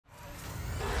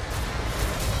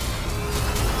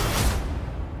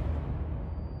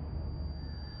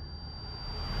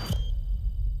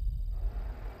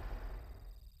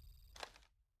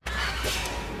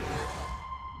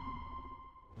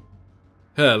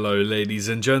Hello ladies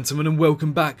and gentlemen, and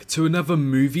welcome back to another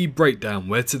movie breakdown,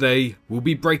 where today we'll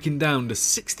be breaking down the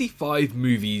 65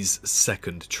 Movies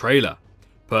second trailer.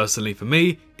 Personally for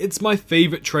me, it's my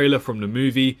favourite trailer from the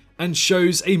movie and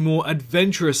shows a more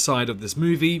adventurous side of this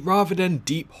movie rather than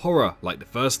deep horror like the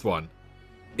first one.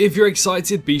 If you're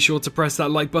excited, be sure to press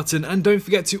that like button and don't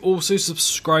forget to also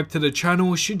subscribe to the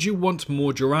channel should you want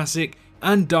more Jurassic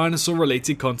and dinosaur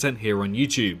related content here on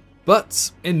YouTube.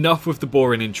 But enough with the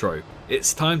boring intro.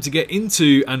 It's time to get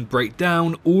into and break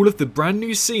down all of the brand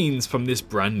new scenes from this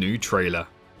brand new trailer.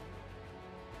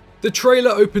 The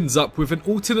trailer opens up with an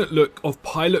alternate look of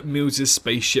Pilot Mills'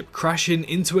 spaceship crashing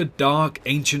into a dark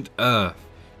ancient Earth.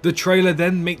 The trailer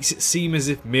then makes it seem as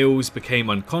if Mills became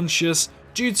unconscious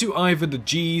due to either the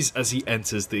G's as he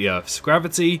enters the Earth's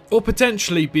gravity or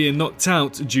potentially being knocked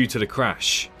out due to the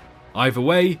crash. Either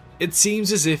way, it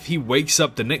seems as if he wakes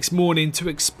up the next morning to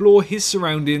explore his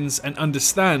surroundings and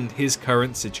understand his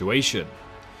current situation.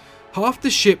 Half the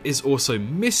ship is also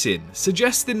missing,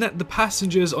 suggesting that the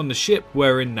passengers on the ship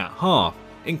were in that half,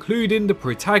 including the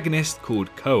protagonist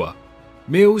called Koa.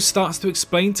 Mills starts to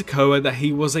explain to Koa that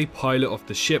he was a pilot of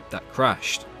the ship that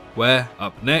crashed, where,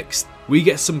 up next, we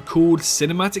get some cool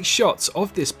cinematic shots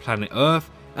of this planet Earth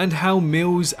and how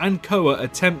Mills and Koa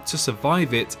attempt to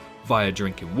survive it via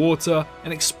drinking water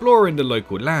and exploring the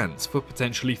local lands for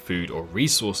potentially food or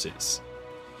resources.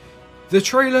 The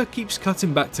trailer keeps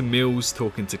cutting back to Mills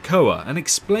talking to Koa and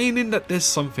explaining that there's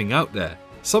something out there,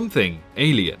 something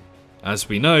alien. As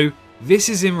we know, this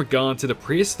is in regard to the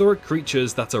prehistoric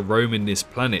creatures that are roaming this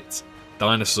planet,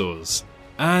 dinosaurs.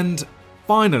 And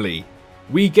finally,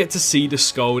 we get to see the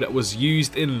skull that was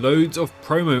used in loads of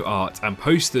promo art and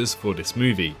posters for this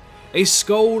movie. A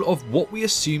skull of what we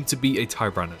assume to be a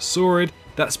Tyrannosaurid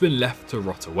that's been left to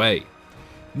rot away.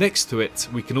 Next to it,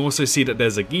 we can also see that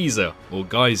there's a geyser, or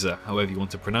geyser, however you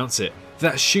want to pronounce it,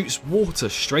 that shoots water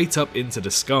straight up into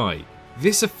the sky.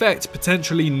 This effect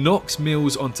potentially knocks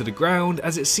Mills onto the ground,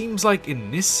 as it seems like in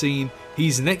this scene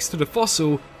he's next to the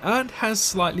fossil and has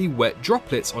slightly wet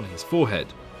droplets on his forehead.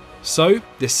 So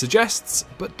this suggests,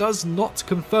 but does not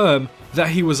confirm, that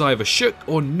he was either shook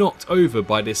or knocked over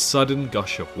by this sudden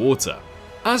gush of water.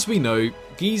 As we know,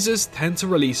 geysers tend to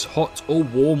release hot or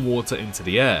warm water into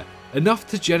the air, enough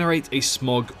to generate a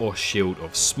smog or shield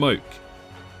of smoke.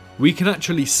 We can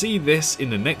actually see this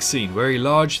in the next scene, where a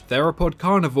large theropod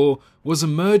carnivore was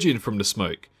emerging from the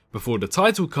smoke before the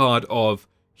title card of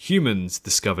 "Humans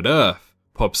Discovered Earth"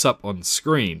 pops up on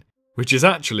screen, which is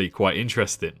actually quite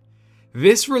interesting.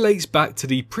 This relates back to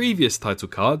the previous title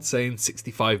card saying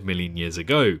 65 million years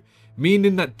ago,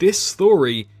 meaning that this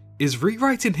story is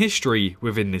rewriting history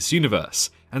within this universe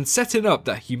and setting up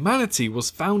that humanity was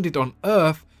founded on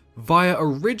Earth via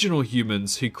original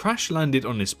humans who crash landed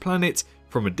on this planet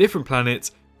from a different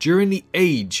planet during the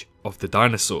age of the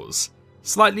dinosaurs.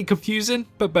 Slightly confusing,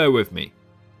 but bear with me.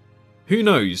 Who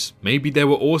knows, maybe they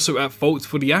were also at fault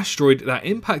for the asteroid that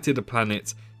impacted the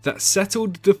planet that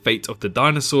settled the fate of the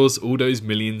dinosaurs all those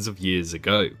millions of years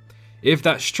ago. If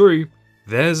that's true,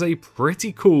 there's a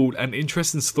pretty cool and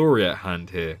interesting story at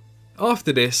hand here.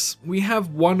 After this, we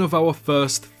have one of our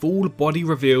first full body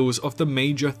reveals of the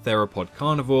major theropod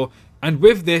carnivore, and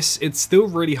with this it's still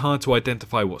really hard to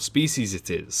identify what species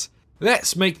it is.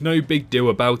 Let's make no big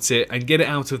deal about it and get it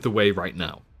out of the way right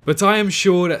now. But I am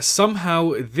sure that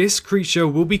somehow this creature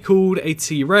will be called a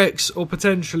T-Rex or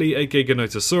potentially a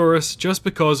Giganotosaurus just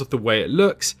because of the way it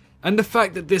looks and the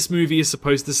fact that this movie is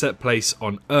supposed to set place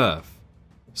on Earth.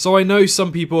 So I know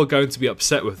some people are going to be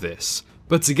upset with this,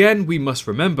 but again we must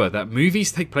remember that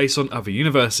movies take place on other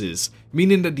universes,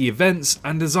 meaning that the events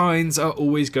and designs are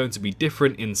always going to be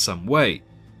different in some way.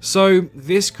 So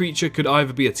this creature could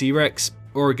either be a T-Rex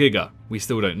or a Giga, we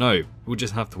still don't know, we'll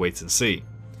just have to wait and see.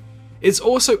 It's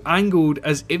also angled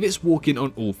as if it's walking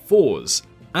on all fours,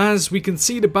 as we can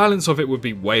see the balance of it would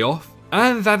be way off,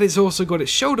 and that it's also got its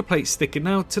shoulder plate sticking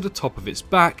out to the top of its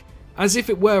back, as if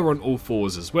it were on all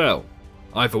fours as well.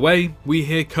 Either way, we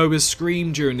hear Koa's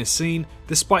scream during this scene,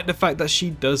 despite the fact that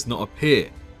she does not appear.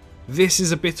 This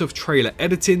is a bit of trailer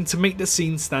editing to make the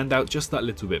scene stand out just that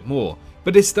little bit more,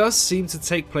 but this does seem to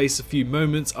take place a few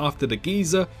moments after the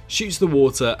geyser shoots the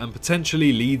water and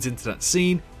potentially leads into that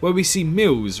scene where we see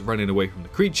Mills running away from the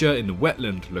creature in the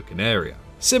wetland looking area,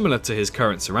 similar to his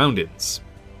current surroundings.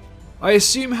 I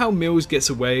assume how Mills gets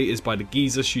away is by the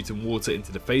geyser shooting water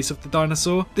into the face of the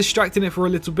dinosaur, distracting it for a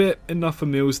little bit, enough for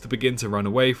Mills to begin to run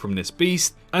away from this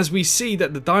beast, as we see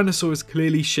that the dinosaur is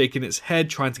clearly shaking its head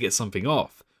trying to get something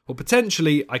off. Or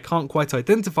potentially, I can't quite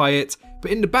identify it, but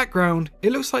in the background,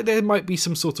 it looks like there might be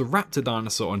some sort of raptor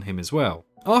dinosaur on him as well.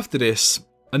 After this,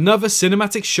 Another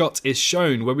cinematic shot is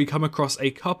shown where we come across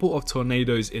a couple of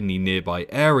tornadoes in the nearby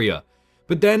area.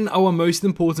 But then our most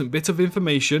important bit of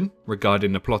information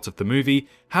regarding the plot of the movie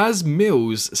has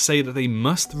Mills say that they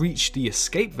must reach the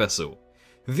escape vessel.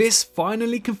 This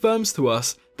finally confirms to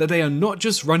us that they are not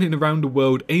just running around the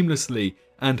world aimlessly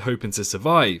and hoping to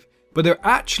survive, but they're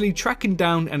actually tracking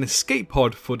down an escape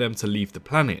pod for them to leave the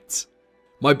planet.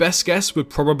 My best guess would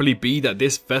probably be that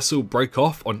this vessel broke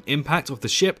off on impact of the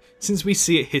ship, since we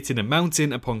see it hitting a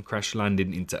mountain upon crash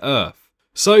landing into Earth.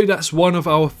 So that's one of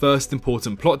our first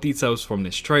important plot details from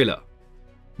this trailer.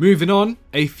 Moving on,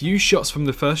 a few shots from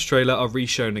the first trailer are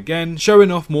reshown again,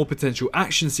 showing off more potential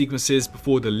action sequences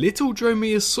before the little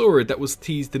dromaeosaurid that was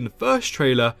teased in the first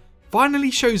trailer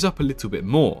finally shows up a little bit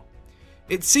more.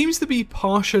 It seems to be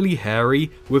partially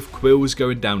hairy, with quills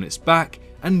going down its back,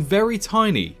 and very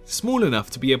tiny, small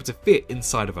enough to be able to fit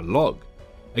inside of a log.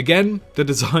 Again, the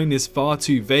design is far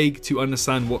too vague to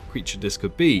understand what creature this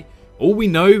could be. All we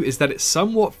know is that it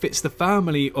somewhat fits the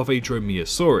family of a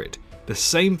dromaeosaurid, the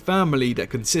same family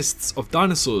that consists of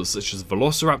dinosaurs such as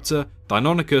Velociraptor,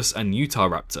 Deinonychus and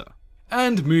Utahraptor.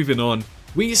 And moving on,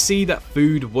 we see that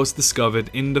food was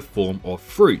discovered in the form of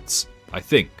fruits, I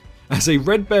think, as a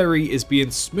red berry is being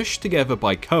smushed together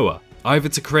by Koa, either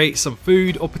to create some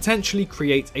food or potentially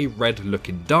create a red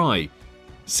looking dye,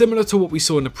 similar to what we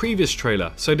saw in the previous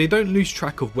trailer, so they don't lose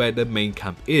track of where their main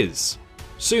camp is.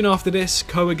 Soon after this,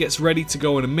 Koa gets ready to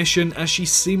go on a mission, as she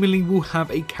seemingly will have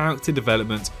a character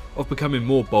development of becoming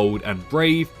more bold and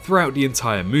brave throughout the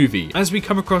entire movie, as we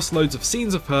come across loads of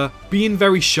scenes of her being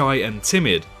very shy and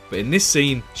timid, but in this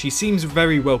scene she seems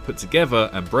very well put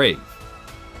together and brave.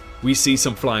 We see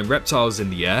some flying reptiles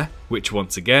in the air, which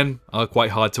once again are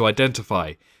quite hard to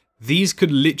identify. These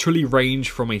could literally range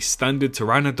from a standard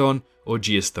pteranodon or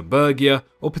Geostembergia,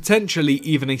 or potentially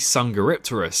even a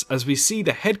Sungaripterus, as we see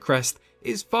the head crest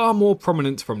is far more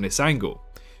prominent from this angle.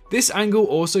 This angle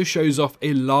also shows off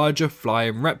a larger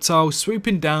flying reptile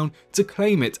swooping down to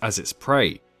claim it as its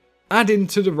prey, adding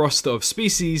to the roster of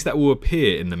species that will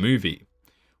appear in the movie.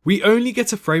 We only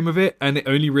get a frame of it and it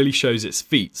only really shows its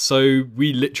feet, so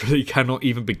we literally cannot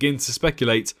even begin to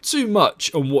speculate too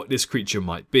much on what this creature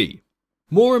might be.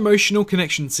 More emotional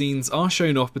connection scenes are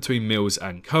shown off between Mills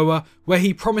and Koa, where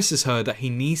he promises her that he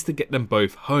needs to get them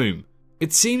both home.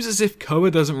 It seems as if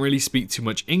Koa doesn't really speak too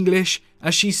much English,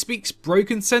 as she speaks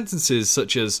broken sentences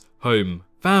such as home,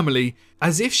 family,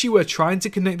 as if she were trying to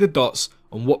connect the dots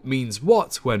on what means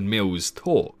what when Mills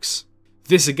talks.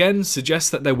 This again suggests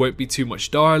that there won't be too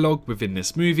much dialogue within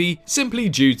this movie, simply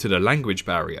due to the language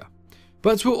barrier.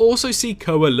 But we'll also see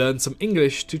Koa learn some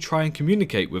English to try and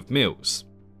communicate with Mills.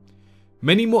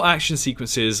 Many more action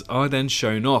sequences are then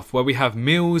shown off, where we have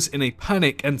Mills in a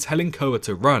panic and telling Koa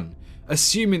to run,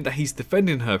 assuming that he's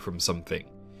defending her from something.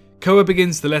 Koa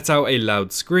begins to let out a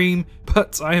loud scream,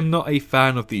 but I am not a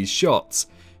fan of these shots.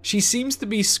 She seems to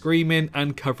be screaming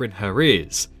and covering her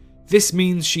ears. This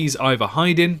means she's either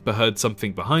hiding but heard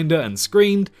something behind her and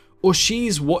screamed, or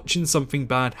she's watching something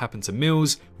bad happen to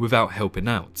Mills without helping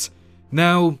out.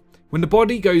 Now, when the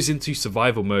body goes into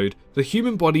survival mode, the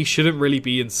human body shouldn't really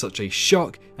be in such a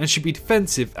shock and should be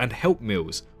defensive and help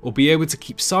Mills, or be able to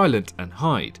keep silent and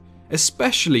hide,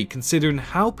 especially considering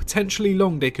how potentially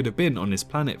long they could have been on this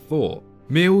planet for.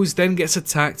 Mills then gets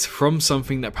attacked from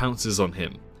something that pounces on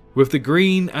him. With the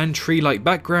green and tree-like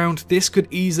background, this could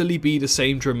easily be the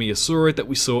same dromaeosaurid that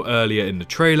we saw earlier in the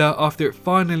trailer after it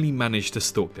finally managed to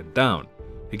stalk them down.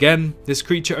 Again, this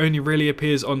creature only really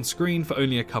appears on screen for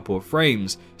only a couple of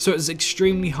frames, so it's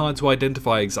extremely hard to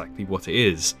identify exactly what it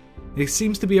is. It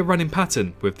seems to be a running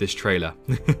pattern with this trailer.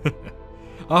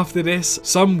 After this,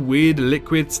 some weird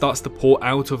liquid starts to pour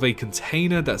out of a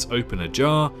container that's open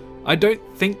ajar. I don't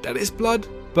think that it's blood,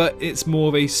 but it's more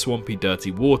of a swampy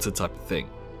dirty water type of thing.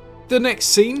 The next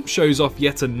scene shows off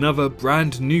yet another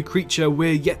brand new creature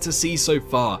we're yet to see so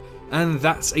far, and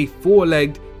that's a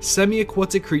four-legged,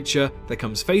 semi-aquatic creature that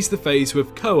comes face to face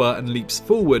with Koa and leaps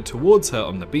forward towards her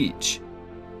on the beach.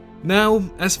 Now,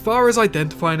 as far as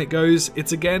identifying it goes,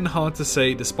 it's again hard to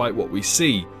say despite what we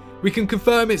see. We can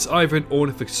confirm it's either an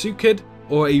Ornithosuchid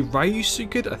or a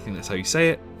Ryusuchid, I think that's how you say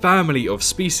it, family of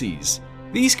species.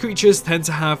 These creatures tend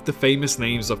to have the famous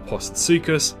names of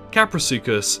Possuthsuchus,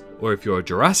 Caprosuchus, or if you're a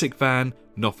Jurassic fan,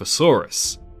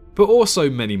 Nothosaurus, but also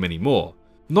many more.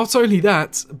 Not only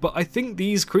that, but I think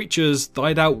these creatures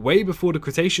died out way before the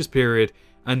Cretaceous period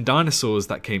and dinosaurs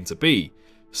that came to be.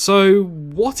 So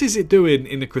what is it doing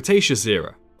in the Cretaceous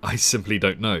era? I simply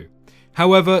don't know.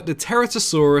 However, the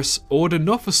Teratosaurus or the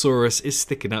Nothosaurus is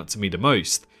sticking out to me the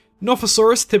most.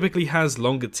 Nothosaurus typically has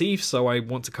longer teeth, so I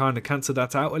want to kind of cancel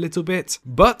that out a little bit,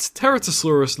 but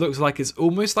Pterosaurus looks like it's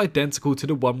almost identical to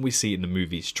the one we see in the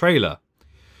movie's trailer.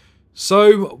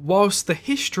 So, whilst the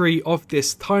history of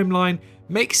this timeline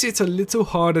makes it a little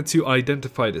harder to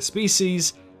identify the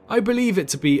species, I believe it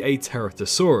to be a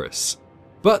Pterosaurus.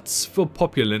 But for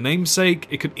popular namesake,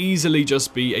 it could easily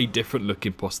just be a different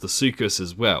looking Prostosuchus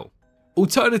as well.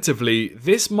 Alternatively,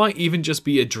 this might even just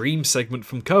be a dream segment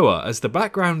from Koa, as the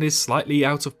background is slightly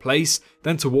out of place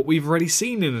than to what we've already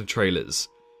seen in the trailers.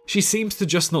 She seems to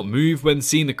just not move when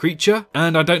seeing a creature,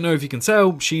 and I don't know if you can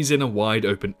tell, she's in a wide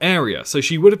open area, so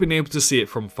she would have been able to see it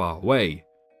from far away.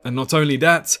 And not only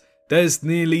that, there's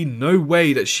nearly no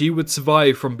way that she would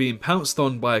survive from being pounced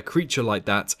on by a creature like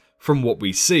that from what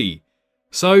we see.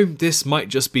 So this might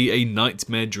just be a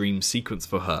nightmare dream sequence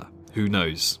for her, who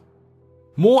knows.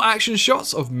 More action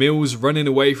shots of Mills running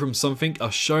away from something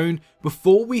are shown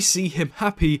before we see him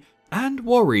happy and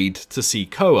worried to see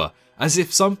Koa, as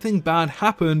if something bad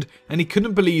happened and he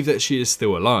couldn't believe that she is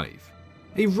still alive.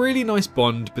 A really nice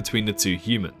bond between the two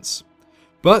humans.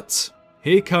 But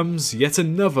here comes yet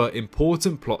another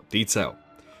important plot detail.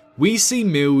 We see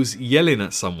Mills yelling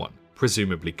at someone,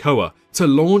 presumably Koa, to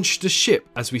launch the ship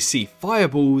as we see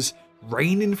fireballs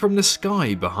raining from the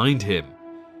sky behind him.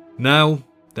 Now,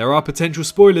 there are potential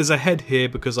spoilers ahead here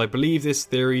because I believe this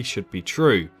theory should be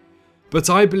true. But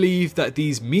I believe that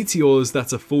these meteors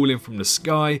that are falling from the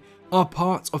sky are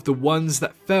part of the ones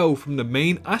that fell from the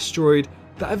main asteroid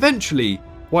that eventually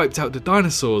wiped out the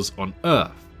dinosaurs on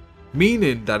Earth.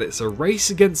 Meaning that it's a race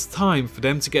against time for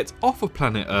them to get off of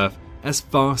planet Earth as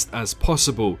fast as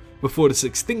possible before this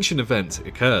extinction event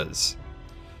occurs.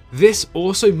 This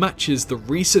also matches the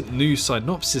recent news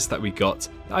synopsis that we got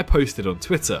that I posted on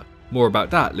Twitter. More about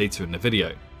that later in the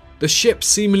video. The ship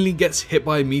seemingly gets hit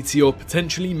by a meteor,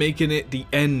 potentially making it the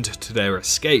end to their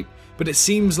escape, but it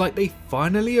seems like they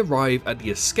finally arrive at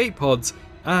the escape pods,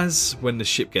 as when the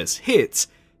ship gets hit,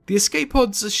 the escape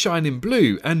pods are shining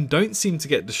blue and don't seem to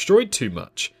get destroyed too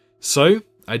much. So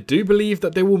I do believe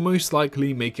that they will most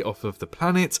likely make it off of the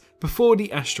planet before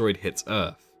the asteroid hits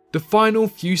Earth. The final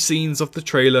few scenes of the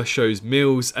trailer shows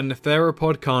Mills and the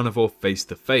theropod carnivore face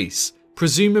to face,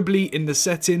 presumably in the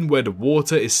setting where the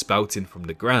water is spouting from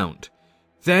the ground.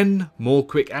 Then, more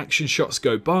quick action shots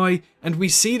go by and we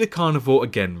see the carnivore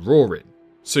again roaring.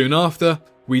 Soon after,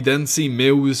 we then see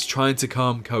Mills trying to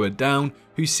calm Koa down,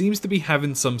 who seems to be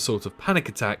having some sort of panic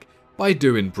attack, by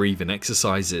doing breathing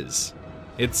exercises.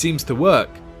 It seems to work,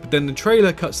 but then the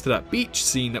trailer cuts to that beach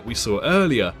scene that we saw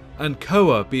earlier, and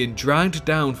Koa being dragged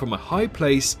down from a high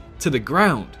place to the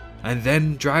ground, and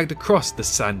then dragged across the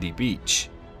sandy beach.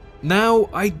 Now,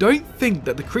 I don't think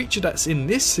that the creature that's in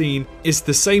this scene is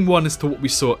the same one as to what we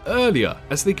saw earlier,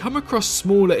 as they come across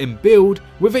smaller in build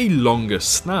with a longer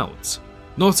snout.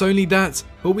 Not only that,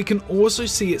 but we can also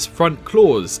see its front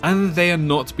claws, and they are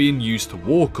not being used to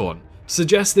walk on,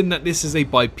 suggesting that this is a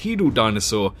bipedal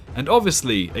dinosaur and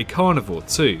obviously a carnivore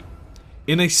too.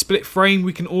 In a split frame,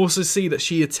 we can also see that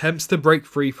she attempts to break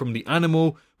free from the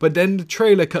animal, but then the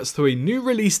trailer cuts to a new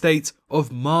release date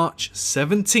of March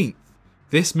 17th.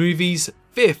 This movie's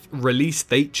 5th release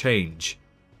date change.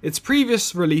 Its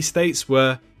previous release dates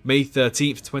were May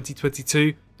 13th,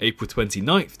 2022, April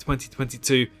 29th,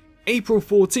 2022, April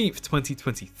 14th,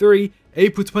 2023,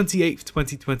 April 28th,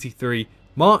 2023,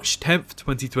 March 10th,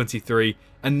 2023,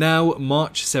 and now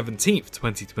March 17th,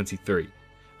 2023.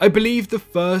 I believe the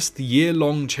first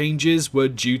year-long changes were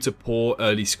due to poor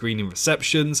early screening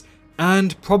receptions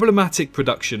and problematic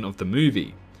production of the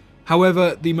movie.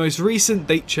 However, the most recent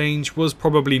date change was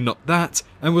probably not that,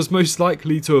 and was most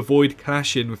likely to avoid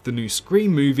clashing with the new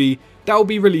Scream movie that will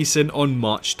be releasing on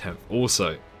March 10th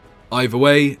also. Either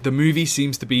way, the movie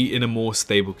seems to be in a more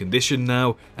stable condition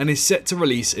now and is set to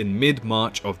release in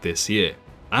mid-March of this year.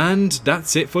 And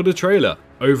that's it for the trailer.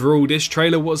 Overall, this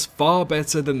trailer was far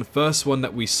better than the first one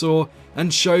that we saw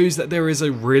and shows that there is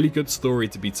a really good story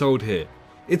to be told here.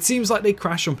 It seems like they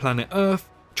crashed on planet Earth,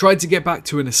 tried to get back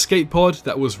to an escape pod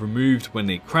that was removed when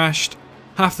they crashed,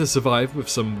 have to survive with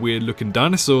some weird looking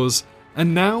dinosaurs,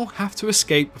 and now have to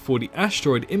escape before the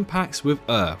asteroid impacts with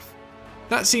Earth.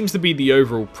 That seems to be the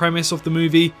overall premise of the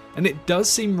movie, and it does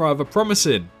seem rather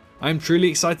promising. I am truly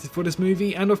excited for this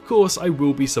movie, and of course I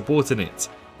will be supporting it,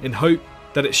 in hope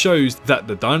that it shows that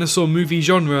the dinosaur movie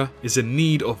genre is in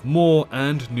need of more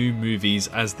and new movies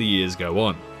as the years go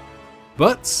on.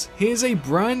 But here's a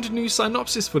brand new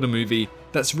synopsis for the movie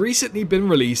that's recently been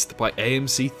released by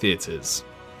AMC Theatres.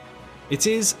 It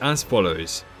is as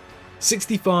follows.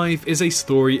 65 is a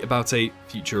story about a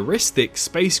futuristic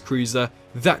space cruiser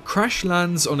that crash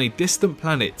lands on a distant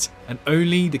planet and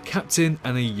only the captain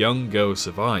and a young girl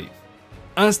survive.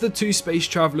 As the two space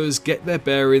travellers get their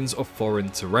bearings of foreign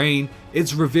terrain,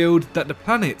 it's revealed that the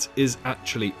planet is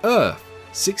actually Earth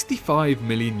 65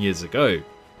 million years ago,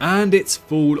 and it's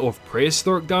full of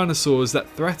prehistoric dinosaurs that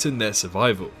threaten their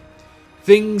survival.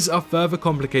 Things are further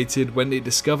complicated when they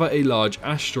discover a large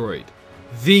asteroid.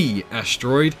 The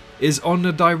asteroid is on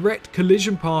a direct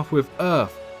collision path with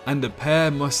Earth, and the pair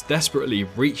must desperately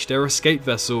reach their escape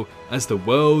vessel as the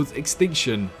world's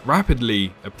extinction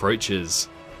rapidly approaches.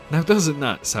 Now, doesn't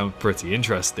that sound pretty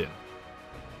interesting?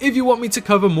 If you want me to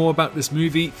cover more about this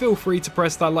movie, feel free to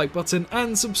press that like button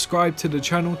and subscribe to the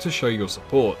channel to show your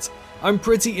support. I'm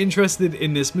pretty interested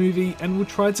in this movie and will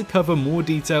try to cover more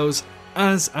details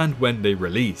as and when they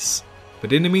release.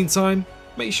 But in the meantime,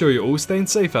 make sure you're all staying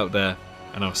safe out there,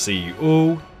 and I'll see you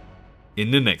all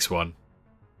in the next one.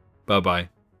 Bye bye.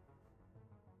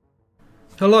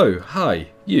 Hello, hi,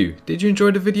 you, did you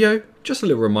enjoy the video? Just a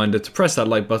little reminder to press that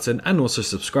like button and also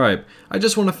subscribe. I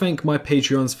just want to thank my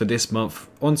Patreons for this month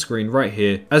on screen right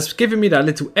here, as giving me that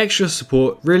little extra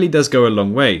support really does go a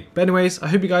long way. But anyways, I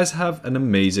hope you guys have an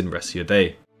amazing rest of your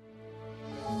day.